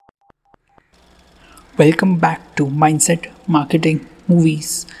Welcome back to Mindset, Marketing,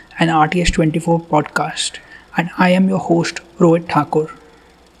 Movies, and RTS24 podcast. And I am your host, Rohit Thakur.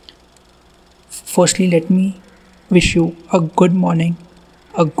 Firstly, let me wish you a good morning,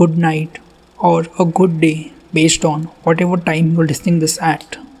 a good night, or a good day based on whatever time you're listening this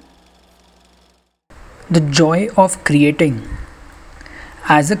at. The joy of creating.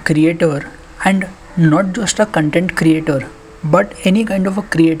 As a creator, and not just a content creator, but any kind of a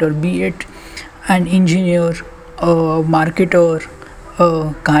creator, be it an engineer, a marketer,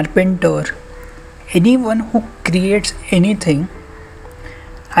 a carpenter, anyone who creates anything,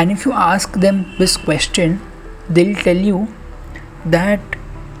 and if you ask them this question, they'll tell you that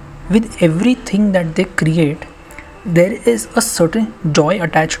with everything that they create, there is a certain joy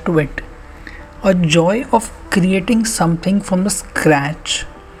attached to it. A joy of creating something from the scratch,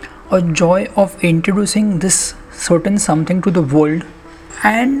 a joy of introducing this certain something to the world.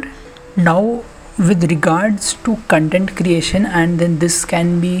 And now, with regards to content creation, and then this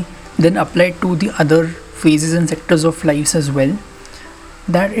can be then applied to the other phases and sectors of lives as well,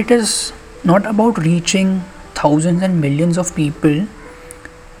 that it is not about reaching thousands and millions of people,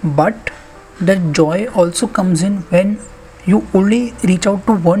 but the joy also comes in when you only reach out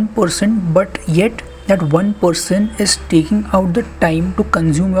to one person, but yet that one person is taking out the time to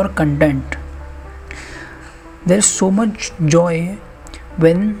consume your content. There's so much joy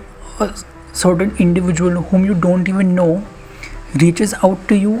when a certain individual whom you don't even know reaches out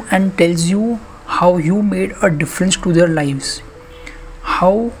to you and tells you how you made a difference to their lives,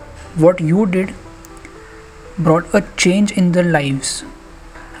 how what you did brought a change in their lives.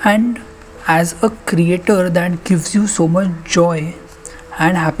 And as a creator, that gives you so much joy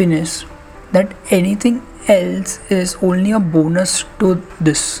and happiness that anything else is only a bonus to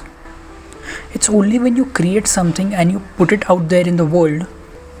this. It's only when you create something and you put it out there in the world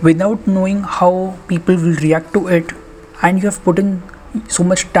without knowing how people will react to it, and you have put in so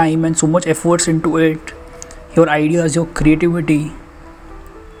much time and so much efforts into it, your ideas, your creativity,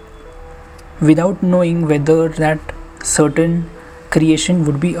 without knowing whether that certain creation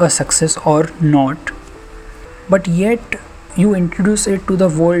would be a success or not, but yet you introduce it to the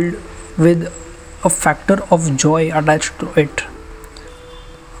world with a factor of joy attached to it.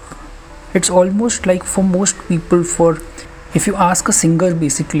 It's almost like for most people, for if you ask a singer,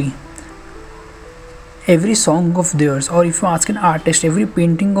 basically every song of theirs, or if you ask an artist, every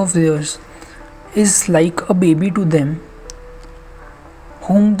painting of theirs is like a baby to them,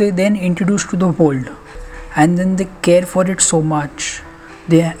 whom they then introduce to the world, and then they care for it so much.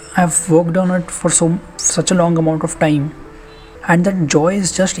 They have worked on it for such a long amount of time, and that joy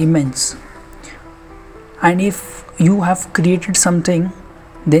is just immense. And if you have created something,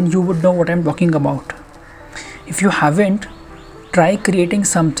 then you would know what I'm talking about. If you haven't, try creating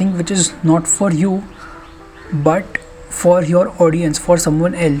something which is not for you but for your audience, for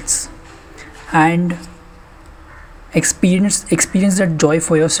someone else, and experience that joy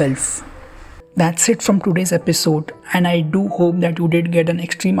for yourself. That's it from today's episode, and I do hope that you did get an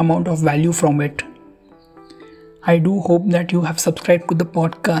extreme amount of value from it. I do hope that you have subscribed to the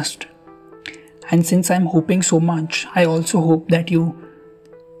podcast, and since I'm hoping so much, I also hope that you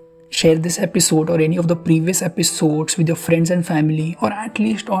share this episode or any of the previous episodes with your friends and family, or at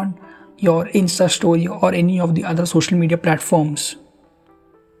least on your Insta story or any of the other social media platforms.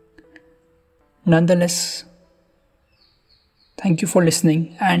 Nonetheless, thank you for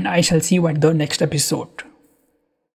listening, and I shall see you at the next episode.